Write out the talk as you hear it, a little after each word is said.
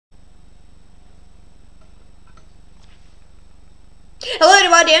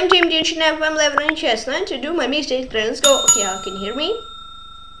I'm Team Cherniaiev, I'm level in chess 9 to do my mistake. Let's go. Okay, how can you hear me?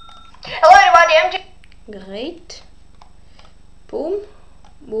 Hello everybody, I'm Team. Great. Boom,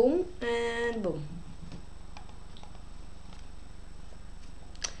 boom, and boom.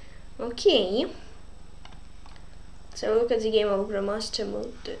 Okay. So look at the game of Grandmaster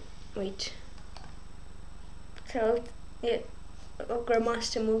Multi. Wait. So yeah,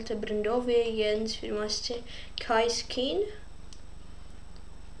 Grandmaster Multi Brandovi against Grandmaster Tykhon.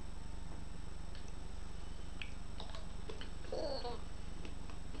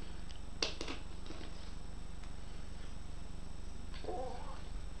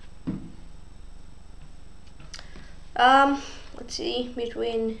 Let's see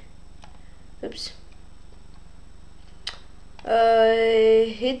between. Oops.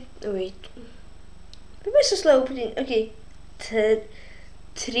 Wait. Maybe so slow opening. Okay.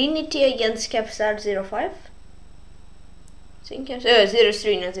 Trinity against Capstar 05. I think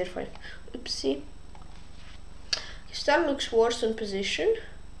 03, not 05. Oopsie. Capstar looks worse on position.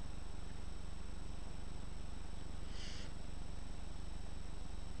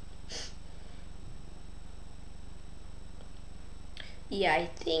 Yeah, I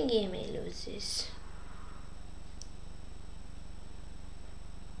think he may lose this.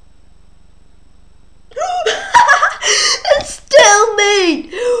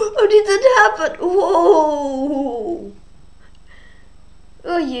 Stalemate! How did that happen? Whoa!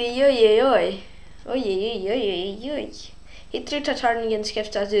 Oi, oi, oi, oi, oi. Oi, oi, oi, oi, oi. He threw Tatran against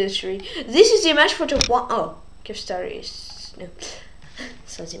Kevstar 03. This is the match for top 1. Oh, Kevstar is. No.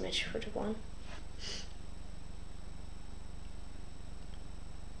 It's not the match for top 1.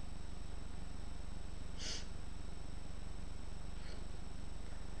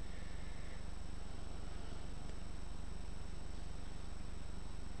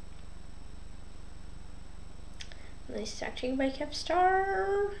 Nice tactic by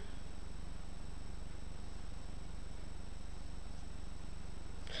Kevstar.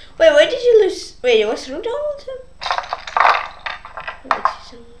 Wait, why did you lose? Wait, it was root Donald?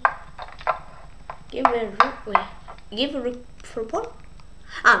 Give a rook. Wait, give a rook for pawn?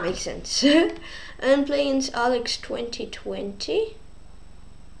 Ah, makes sense. I'm playing Alex 2020.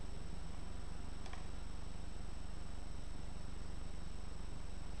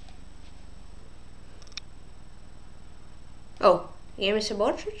 Oh, game is a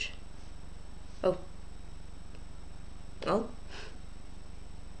portrait? Oh. Oh.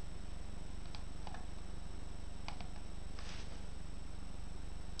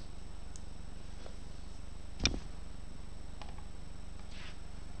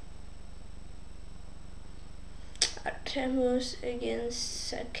 Artemus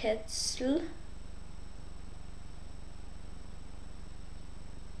against Saketzel.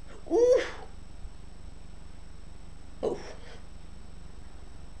 Ooh. Oh.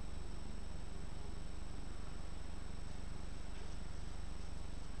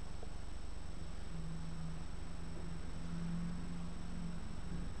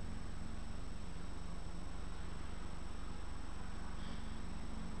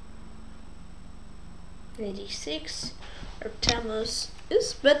 '86. Artemus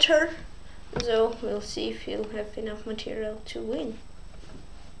is better, so we'll see if he'll have enough material to win.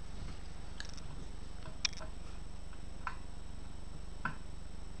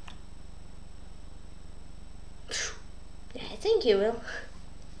 Yeah, I think he will.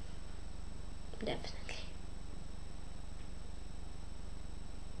 Definitely.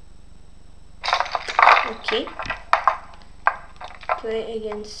 Okay. Play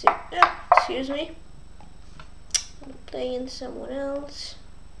against. Excuse me. I'm playing someone else.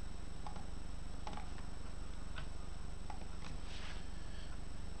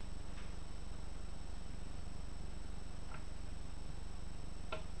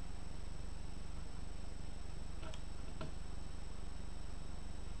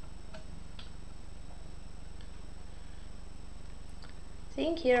 I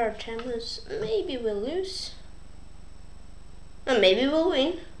think here Artemis maybe will lose. Or maybe we'll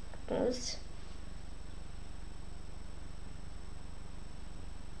win. Let's.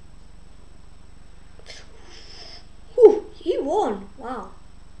 Whew, he won. Wow.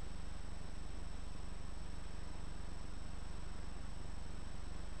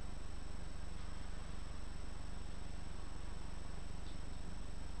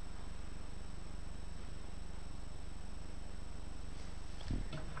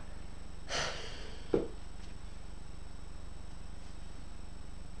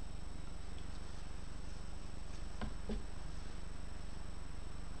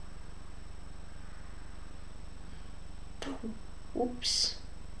 Oops.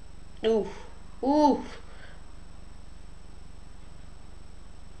 Ooh. Ooh.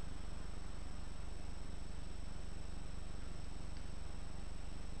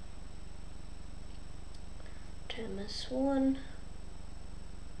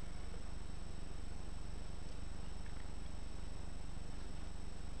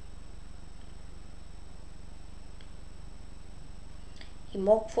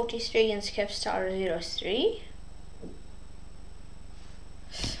 Mach 43 against Kev star 03.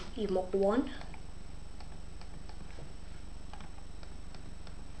 Mach 1.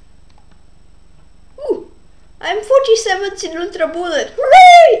 Ooh! I'm 47th in Ultra Bullet!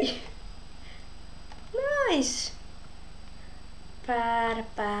 Hooray! Nice!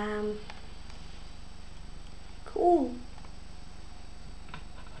 Bam. Cool.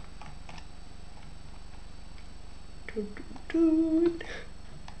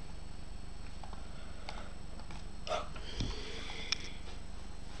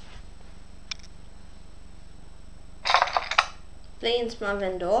 Playing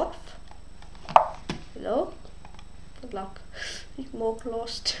Mavendorf. Hello? Good luck. Mog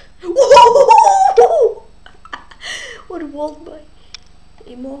lost. Whoa! What a vault by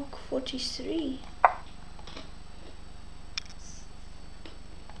Mach 43.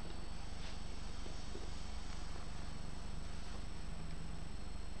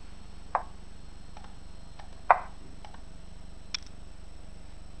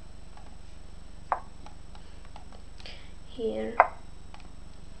 Here.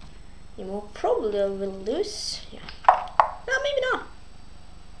 Mach probably will lose. Yeah. No, maybe not.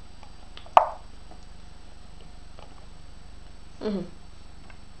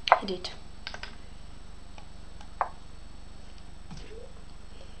 I did.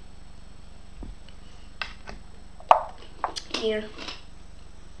 Here.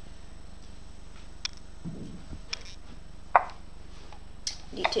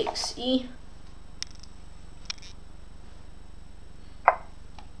 D takes E.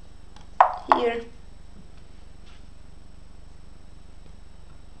 Here.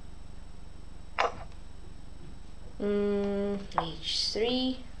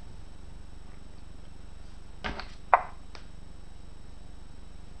 H3.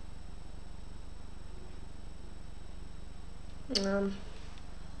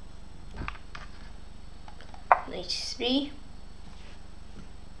 H3.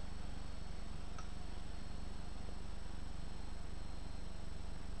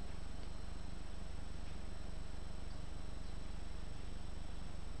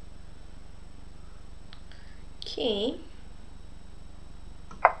 Okay.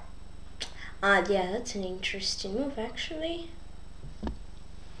 Yeah, that's an interesting move actually.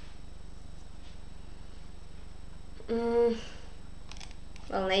 Well,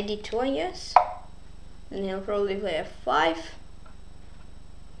 knight d2, I guess. And he'll probably play f5.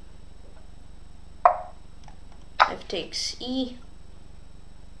 F takes E.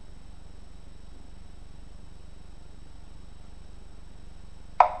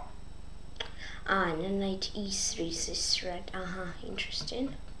 And then knight e3 is this threat.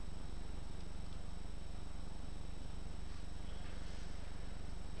 Interesting.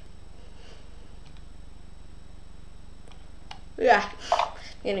 Yeah,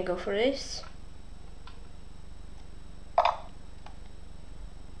 I'm gonna go for this.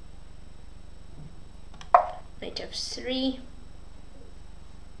 Knight f3.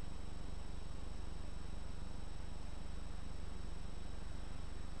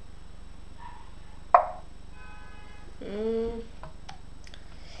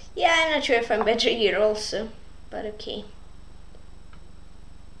 Yeah, I'm not sure if I'm better here also, but okay.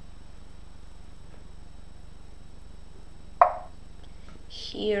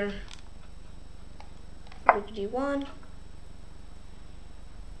 Here, rook d1.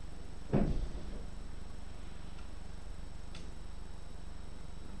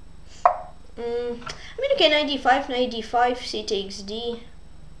 I mean, okay, knight d5, c takes d.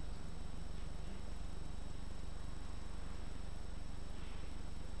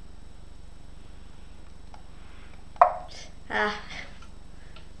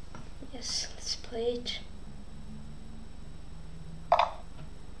 Yes, let's play it.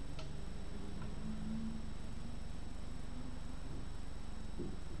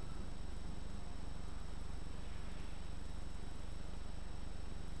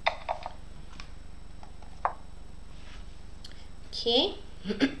 Okay.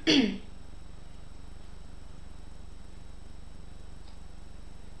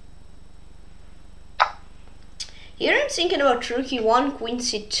 Here I'm thinking about rook e1, queen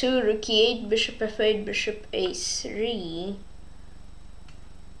c2, rook e8, bishop f8, bishop a3.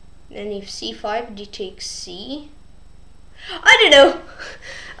 Then if c5, d takes c. I don't know.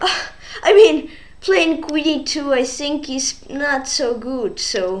 I mean, playing queen e2 I think is not so good,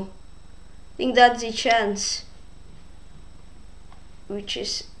 so I think that's the chance, which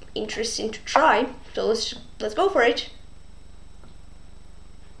is interesting to try. So let's go for it.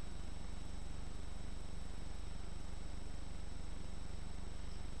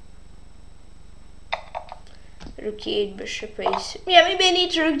 Rook e8, bishop a6. Yeah, maybe I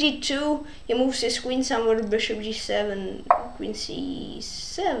need rook d2. He moves his queen somewhere, bishop g7, queen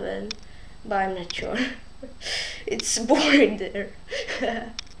c7. But I'm not sure. It's bored there.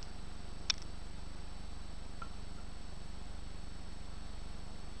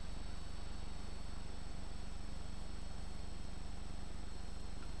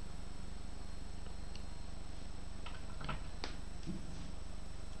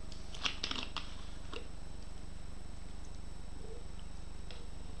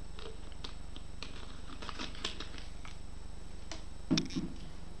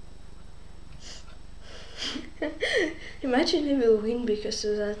 Imagine he will win because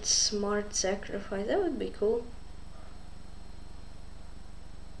of that smart sacrifice. That would be cool.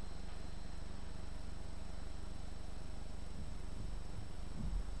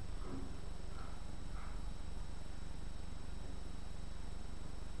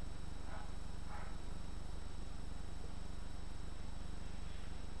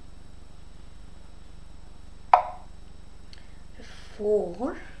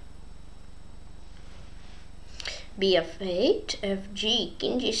 F4. Bf8, fg,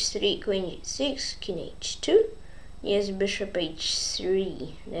 king g3, queen g6, king h2. Yes, bishop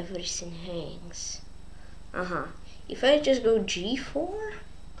h3, and everything hangs. If I just go g4,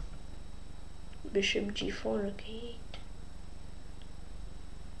 bishop g4, okay.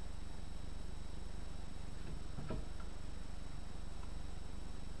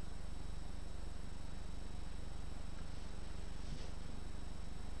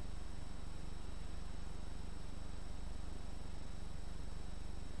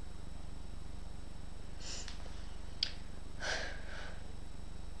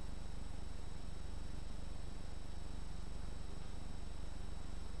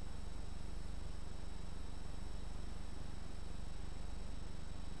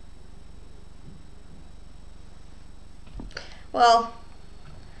 Well,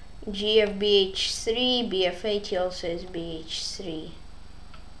 gf bh3, bf8, he also is bh3.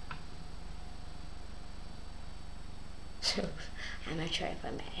 So, I'm not sure if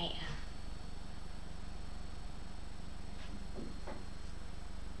I'm A.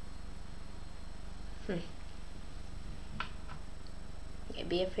 Yeah,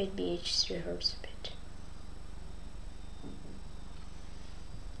 bf8, bh3 hurts a bit.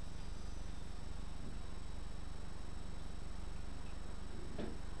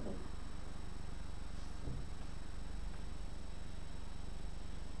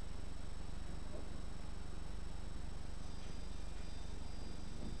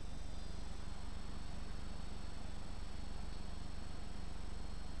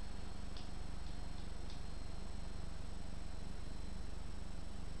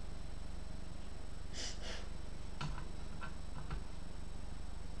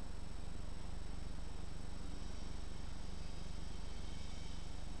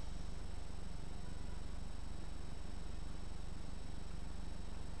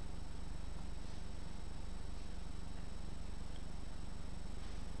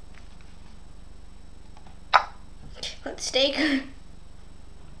 Let's take.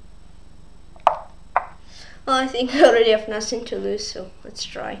 Well, I think I already have nothing to lose, so let's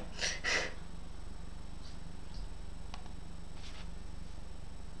try.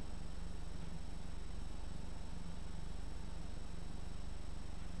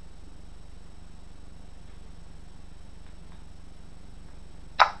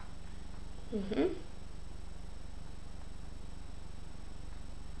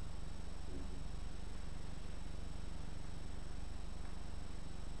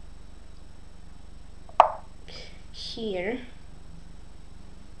 Here.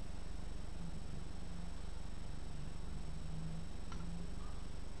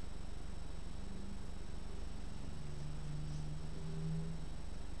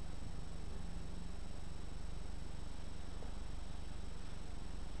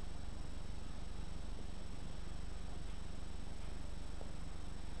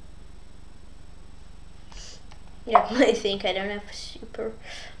 Yeah, I think I don't have super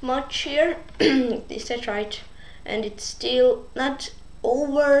much here. At least I tried. And it's still not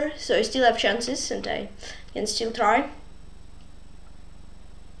over, so I still have chances and I can still try.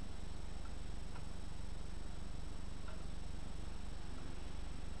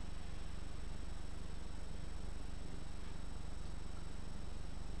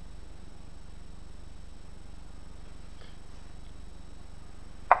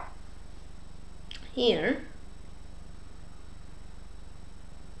 Here.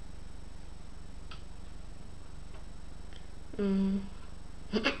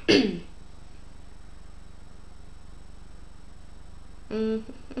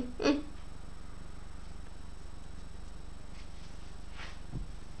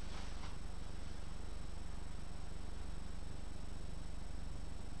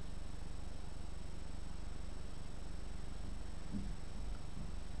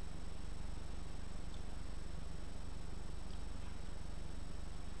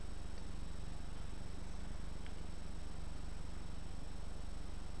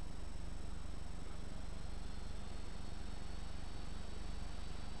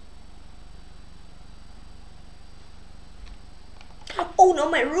 Oh no,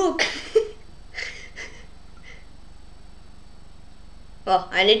 my rook! Well,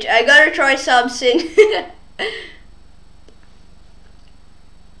 I gotta try something.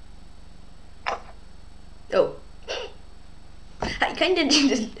 Oh. I kinda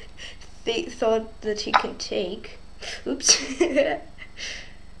didn't thought that he can take. Oops.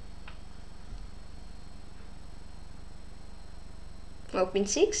 Open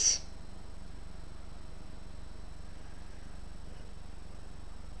 6.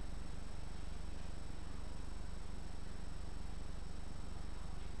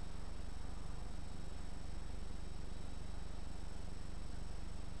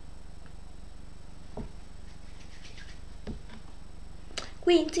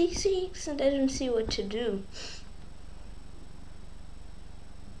 Queen d6, and I don't see what to do.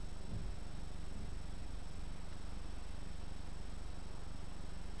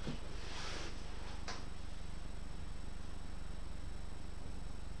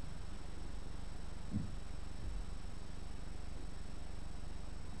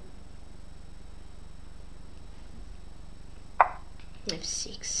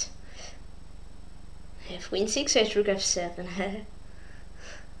 F6. I have queen 6, I have rook f7.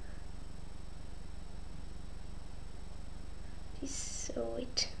 So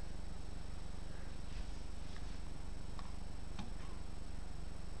it.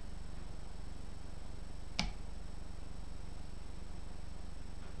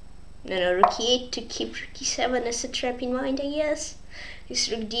 No, rook e8 to keep rook e7 as a trap in mind, I guess. This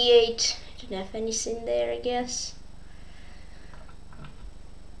rook d8, I don't have anything there, I guess.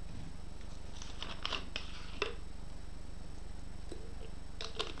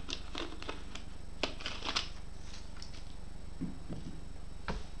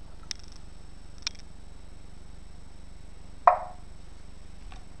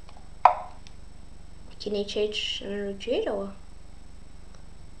 Can I change rook g8 or?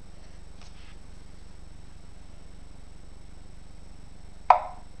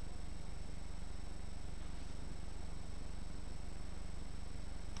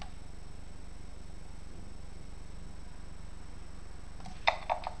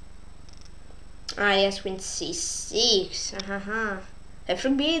 Ah, yes, queen c6. Have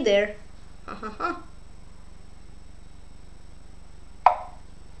rook b8 there.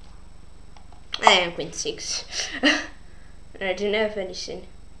 And queen 6. I don't have anything.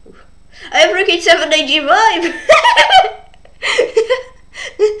 Oof. I have rook h7 g5.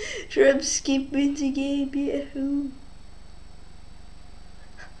 Trump skipping the game, yeah.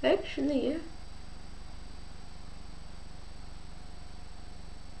 Actually, yeah.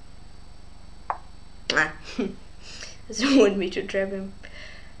 Ah, doesn't want me to trap him.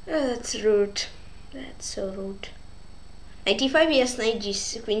 Oh, that's rude. That's so rude. Knight d5, yes,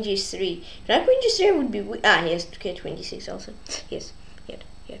 queen g3. Knight queen g3 would be yes, okay, queen d6 also. Yes, here.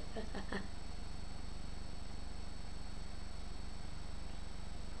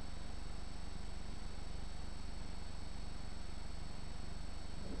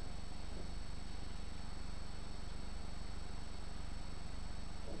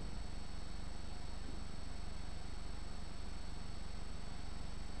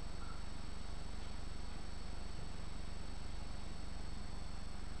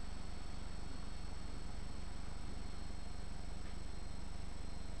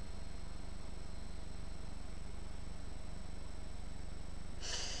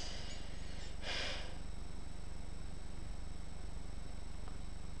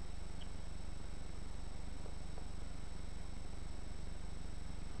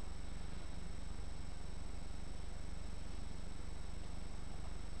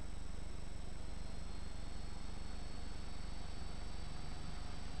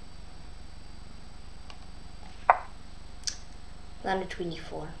 Landed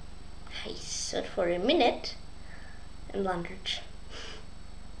 24. I sat for a minute and landed.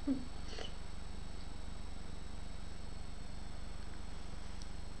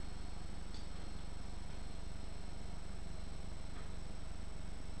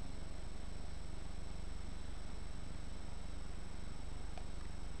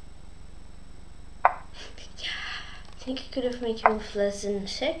 I think I could have made him move less in a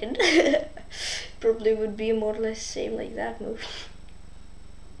second. Probably would be more or less same like that move.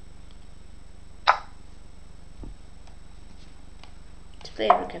 To play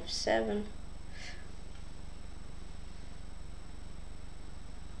rook f7.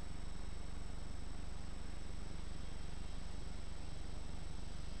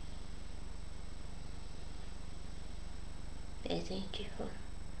 Thank you for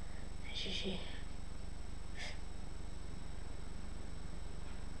GG.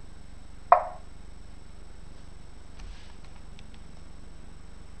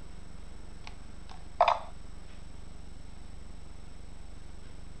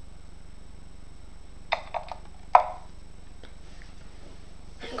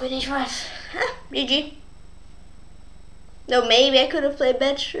 Queen h5. GG. No, maybe I could have played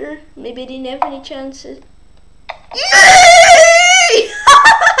better. Maybe I didn't have any chances. Yay!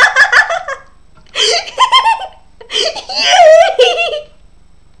 Yay!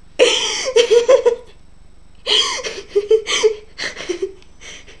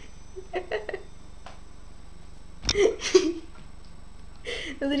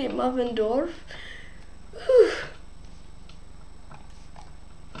 Another Mavendorf.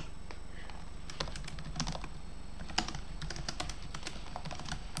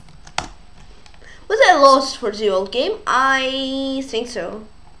 Was I lost for the old game? I think so.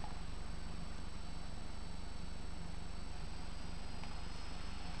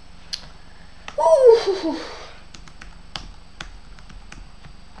 Ooh.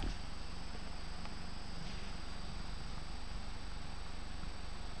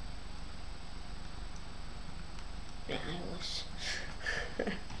 Yeah, I was.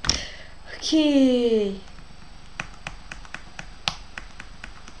 Okay.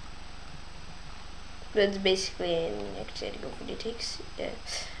 But basically, I actually go for the takes. Yeah.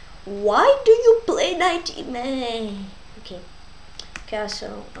 Why do you play 90? Man. Okay.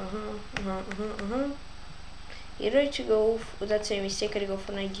 Castle. You're ready to go. That's a mistake. I go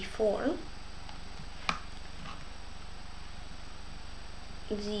for 94.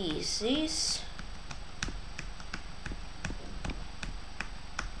 This.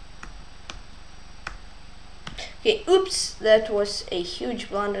 Okay, oops, that was a huge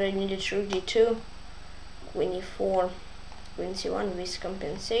blunder. I needed rook d2, queen e4, queen c1 with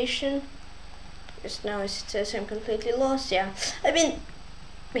compensation. Because now as it says I'm completely lost. Yeah, I mean,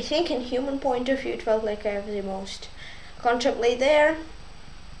 I think in human point of view it felt like I have the most contemplate there.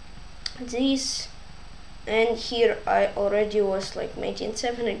 This, and here I already was like making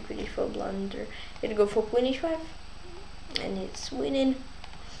 7 and queen e4 blunder. I'd go for queen e5, and it's winning.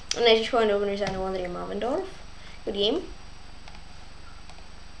 And I just want to open I wonder Mavendorf. Good game.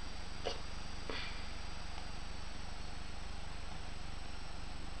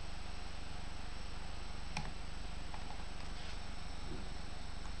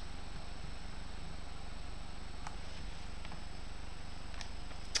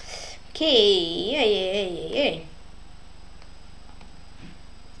 Okay, yeah.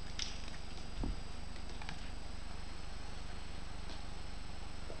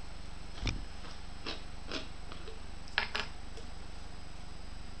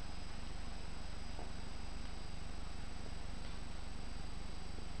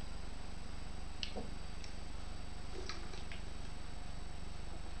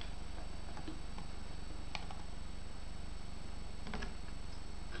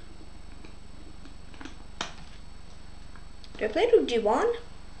 Do I play rook d1?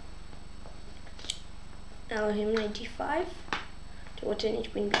 Allow him 95. To what I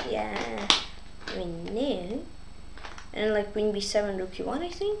need queen b? Yeah. I mean, no. And like queen b7, rook e1, I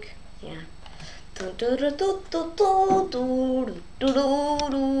think. Yeah.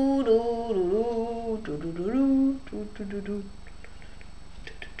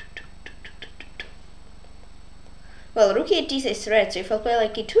 Well, rook e8 is a threat, so if I play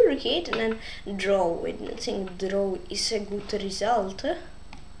like e2, rook e8, and then draw, I don't think draw is a good result.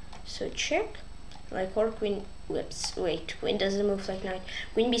 So check. Like, or queen, whoops, wait, queen doesn't move like knight.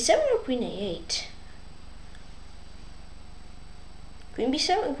 Queen b7 or queen a8? Queen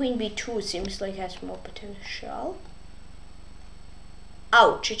b7, queen b2 seems like has more potential.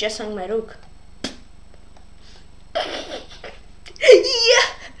 Ouch, I just hung my rook. Yeah!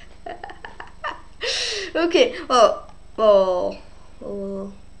 Okay, oh.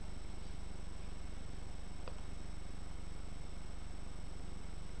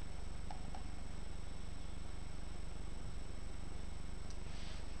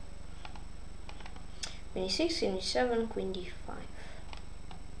 26, 27, queen d5.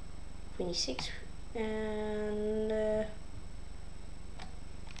 Queen e6, and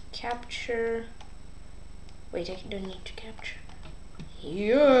capture. Wait, I don't need to capture.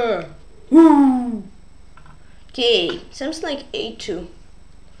 Yeah! Woo! Okay, sounds like a2.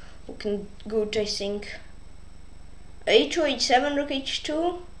 Looking good, I think. a2, h7, rook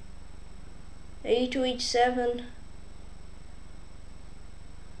h2. a2, h7.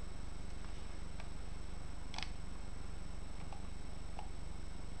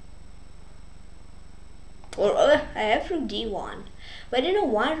 Or I have rook d1, but I don't know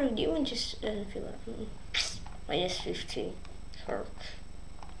why rook d1 just doesn't feel like minus 50. Or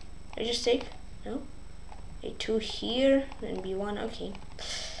I just take no a2 here, then b1. Okay.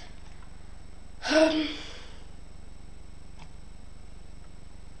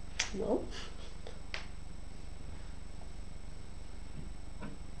 Well.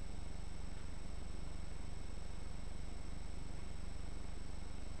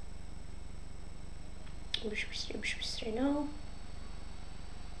 bishop c3, no.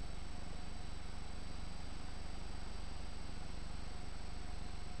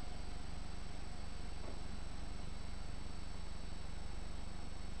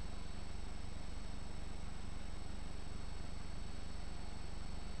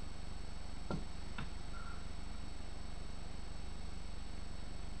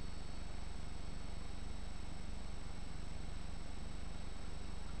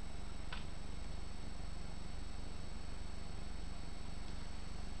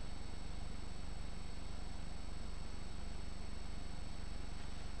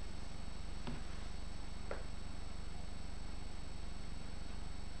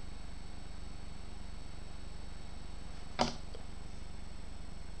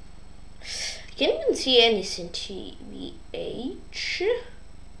 Can't even see anything TBH.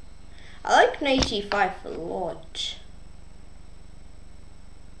 I like knight e5 a lot.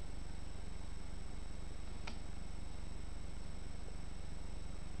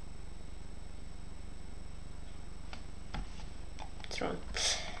 PATRON.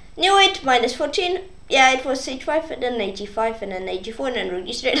 Knew it, minus 14. Yeah, it was h5 and then knight e5 and then knight g4 and then rook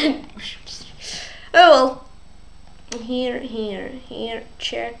e3. Oh well. Here,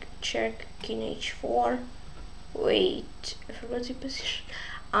 check, king h4. Wait, I forgot the position.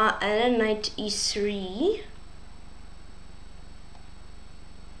 And then knight e3.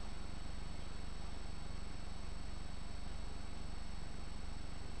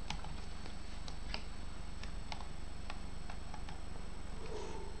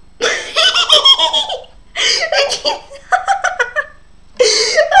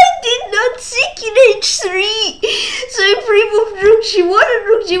 I did not see king h3, so I pre-moved rook g1 and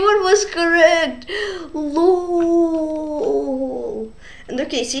rook g1 was correct. Lol. And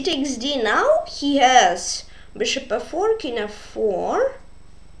okay, c takes d now. He has bishop f4, king f4,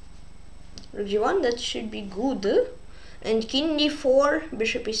 rook g1, that should be good. And king d4,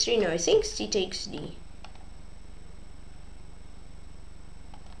 bishop e3. No, I think c takes d.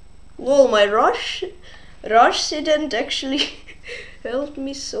 Lol, my rush didn't actually help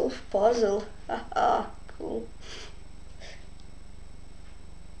me solve puzzle. Haha, cool.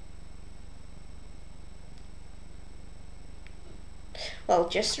 Well,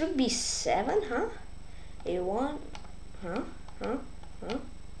 just rook b7, huh? a1,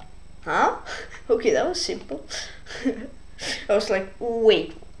 huh? Okay, that was simple. I was like,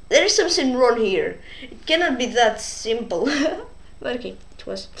 wait, there's something wrong here. It cannot be that simple. But okay, it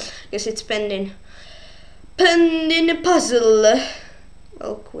was. Guess it's pending a puzzle.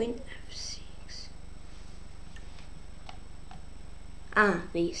 Well, queen f6. Ah,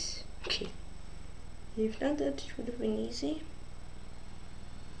 this. Okay. If not, that would have been easy.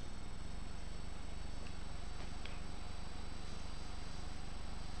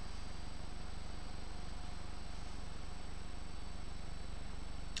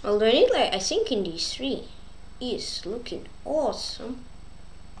 Although I think in d3 is looking awesome.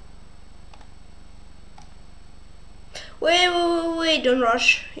 Wait, don't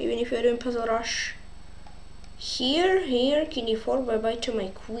rush, even if you're doing puzzle rush. Here, king e4, bye-bye to my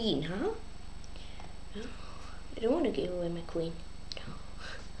queen, huh? No, I don't want to give away my queen. No.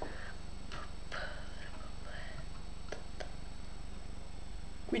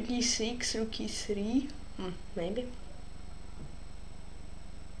 Queen e6, rook e3, maybe.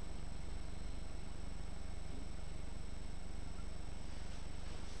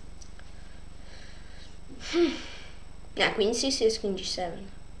 Yeah, queen c6, queen g7.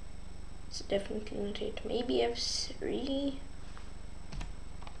 It's definitely not it. Maybe f3.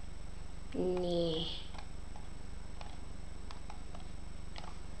 Nah.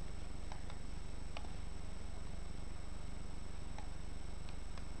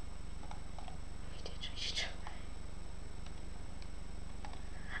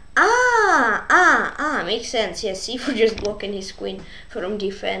 Makes sense. Yes, c4 just blocking his queen from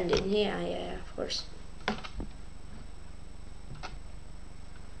defending. Yeah, of course.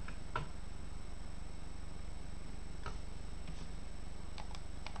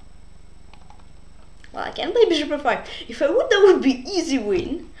 Well, I can play bishop f5. If I would, that would be easy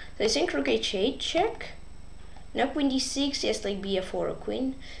win. So I think rook h8 check. Now queen d6, yes, like bf4 or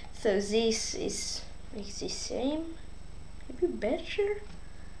queen. So this is like the same. Maybe better?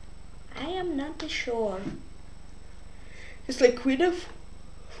 I am not sure. It's like queen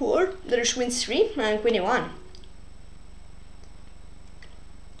f4, there's queen 3 and queen e1.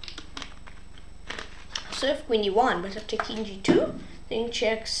 So if queen e1, but after king g2, then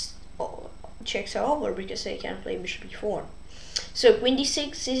checks are over because I can't play bishop e4. So queen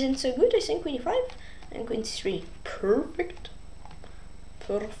d6 isn't so good. I think queen e5 and queen c3. Perfect.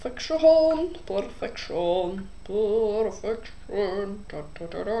 Perfection, perfection, perfection. Da, da,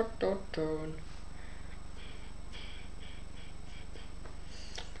 da, da, da, da.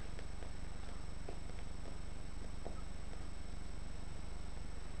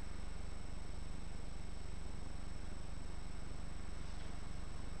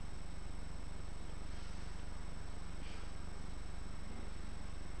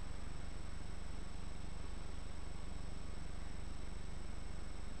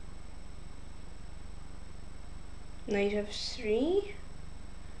 Knight f3,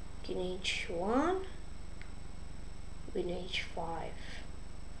 king h1, queen h5,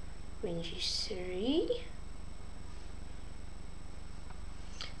 queen g3,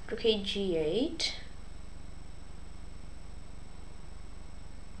 rook g8,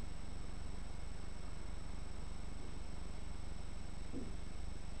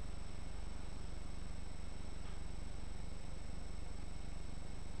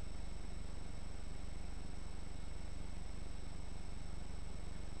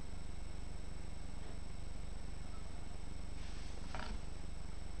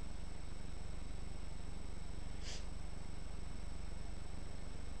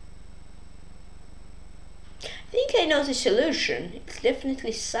 I think I know the solution. It's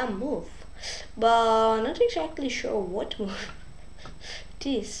definitely some move, but not exactly sure what move it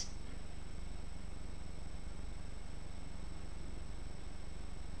is.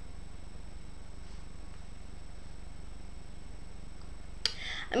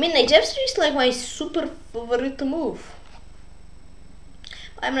 I mean, knight f3 is like my super favorite move.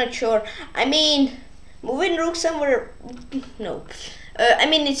 I'm not sure. I mean, moving rook somewhere, no. I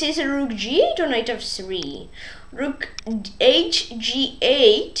mean, it's either rook g8 or knight f3. Rook h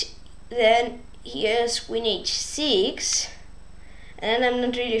g8, then he has queen h6, and I'm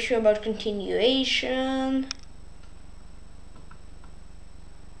not really sure about continuation.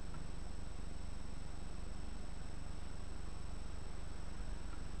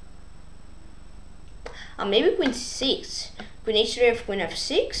 Maybe queen c6, queen h3 of queen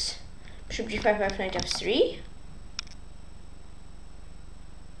f6, bishop g5 f knight f3,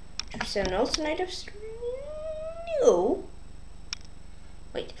 bishop 7 also knight f3. No.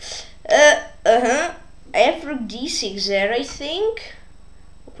 Wait. I have rook d6 there, I think.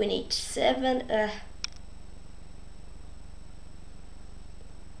 Queen h7.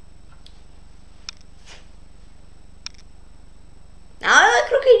 I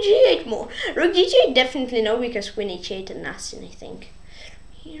like rook g8 more. Rook g8 definitely no, because queen h8 and nothing, I think.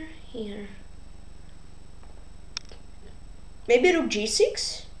 Here. Maybe rook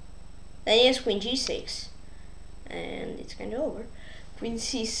g6? Then he has queen g6. And it's kind of over. Queen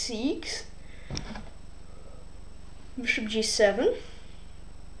c6, bishop g7,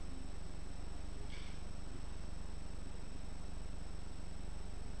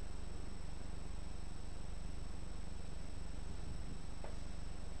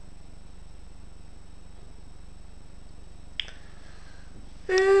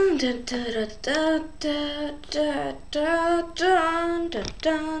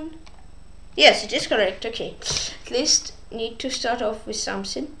 Yes, it is correct. Okay, at least need to start off with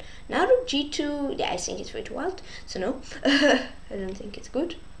something. Now rook g2, yeah, I think it's way too wild, so no. I don't think it's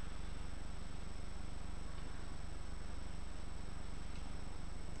good.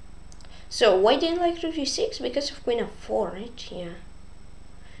 So why didn't I like rook g6? Because of queen f4, right? Yeah.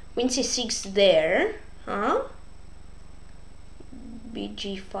 Queen c6 there, huh?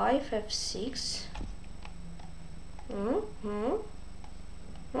 bg5 f6.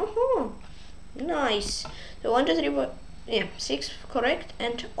 Nice. So 1, 2, 3, 4, yeah, 6 correct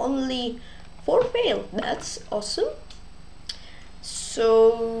and only 4 fail. That's awesome. So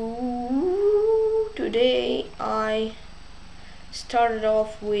today I started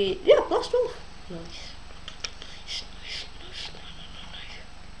off with, yeah, plus 12. Nice.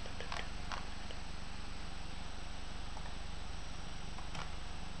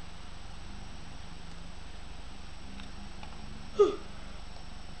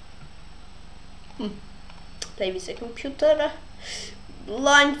 Play with the computer.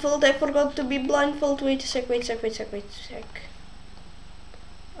 Blindfold, I forgot to be blindfold. Wait a sec. Boom,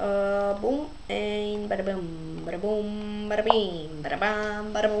 and bada boom, bada boom, bada bing, bada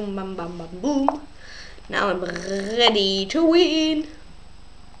bam, bada boom, bam, bam, bam, boom. Now I'm ready to win.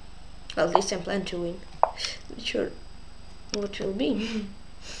 Well, at least I plan to win. Not sure what will be.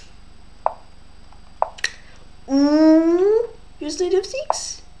 Ooh, use knight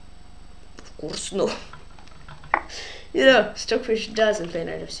f6? Of course no. You know, Stockfish doesn't play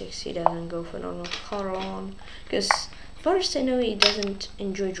knight f6. He doesn't go for normal pawn, because as far as I know, he doesn't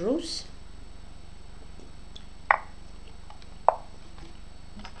enjoy draws.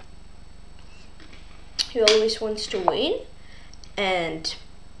 he always wants to win, and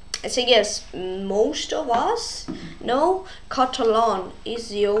as I guess most of us know, Catalan is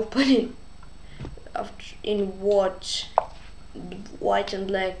the opening in what white and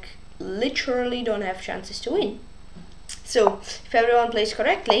black literally don't have chances to win. So if everyone plays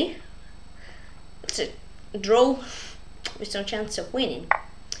correctly, it's a draw with no chance of winning.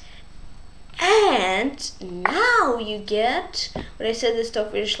 And now you get what I said, the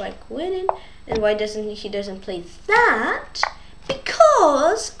Stockfish like winning, and why doesn't he play that?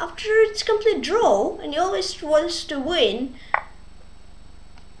 Because after it's complete draw and he always wants to win,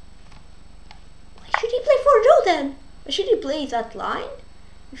 why should he play for draw then? Why should he play that line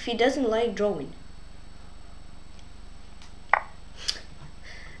if he doesn't like drawing?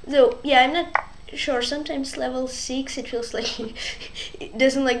 So yeah, I'm not sure, sometimes level 6 it feels like it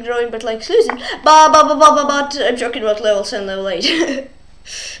doesn't like drawing but likes losing. But I'm joking about level 7, level 8.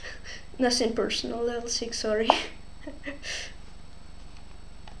 Nothing personal, level 6, sorry.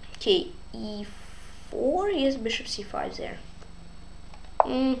 Okay, e4, he has bishop c5 there.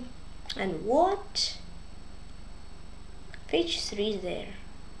 And what? h3 is there.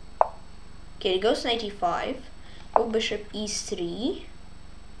 Okay, it goes knight e5, go bishop e3.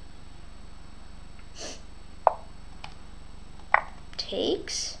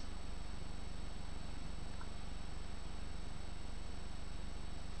 Takes.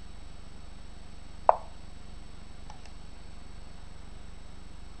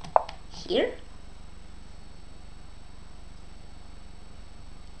 Here.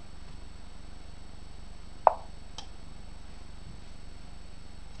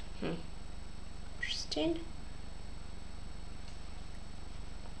 Interesting.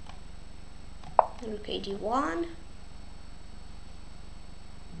 Rook d1.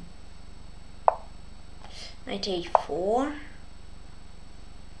 Knight a4.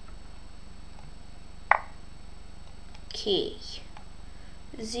 Okay.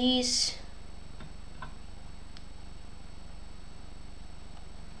 These.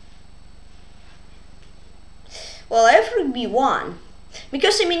 Well, I have rook b1.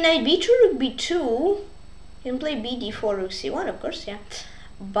 Because I mean knight b2, rook b2. You can play bd4, rook c1, of course, yeah.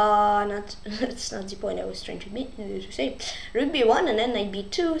 But not, that's not the point I was trying to say. Rook b1 and then knight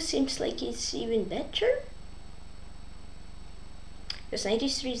b2 seems like it's even better. Because knight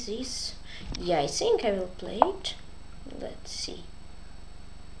e3 is this. Yeah, I think I will play it. Let's see.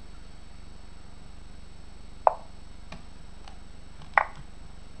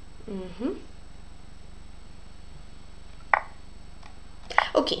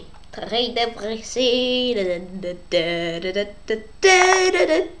 Okay. Très dépressé.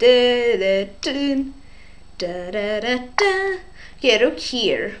 Okay, rook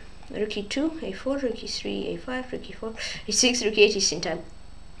here. Rook e2, a4, rook e3, a5, rook e4, a6, rook e8 is in time.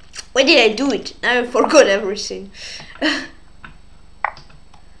 Why did I do it? Now I forgot everything.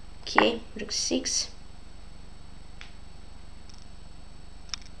 Okay, rook 6.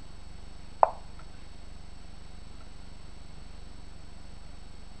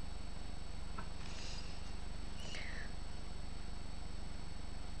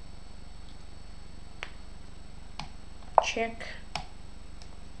 Check.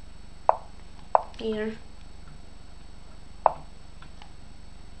 Here.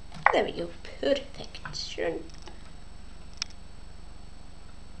 There we go. Perfection.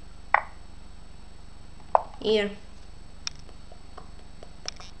 Here.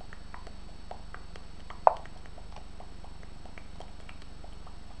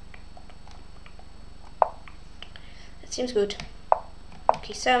 That seems good.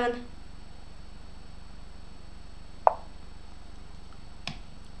 Okay, 7.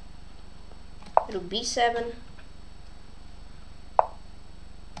 Rook b7.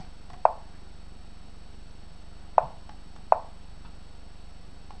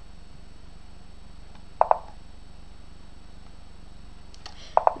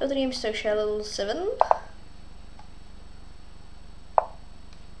 Another game stock shell 7.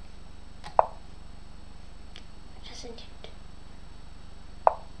 Doesn't it?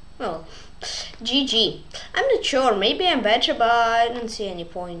 Well, GG. I'm not sure. Maybe I'm better, but I don't see any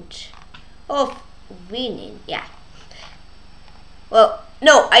point of winning. Yeah. Well,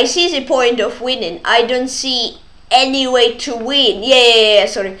 no, I see the point of winning. I don't see any way to win. Yeah,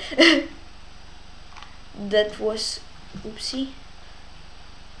 sorry. That was oopsie.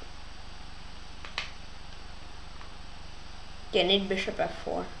 Yeah, need bishop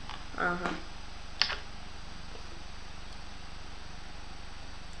f4.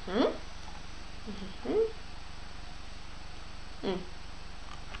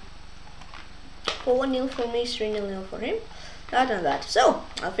 For 1-0 for me, 3-0 for him. that. So,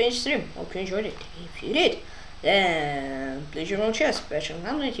 I'll finish the stream. Hope you enjoyed it. If you did, then please join my chest. Special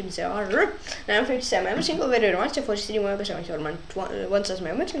comment, team Zara. Now, I'm going to say every single video once to force stream over so once as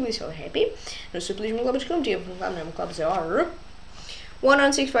members and we so happy. No, so please join my club team from Club Zara.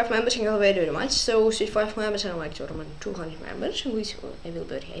 165 members in video much, so 65 members and like tournament 200 members, and we will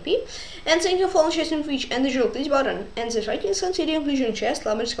be happy. And thank you for watching for each and the usual please button and subscribe and consider please in chest,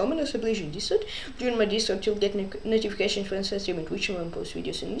 comments, comment, also please in Discord. Join my Discord to get notifications when I stream and Twitch and post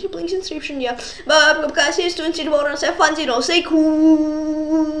videos in the links in the description. Yeah, but guys, see you soon. See you tomorrow. Have fun. Say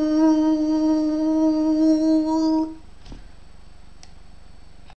cool.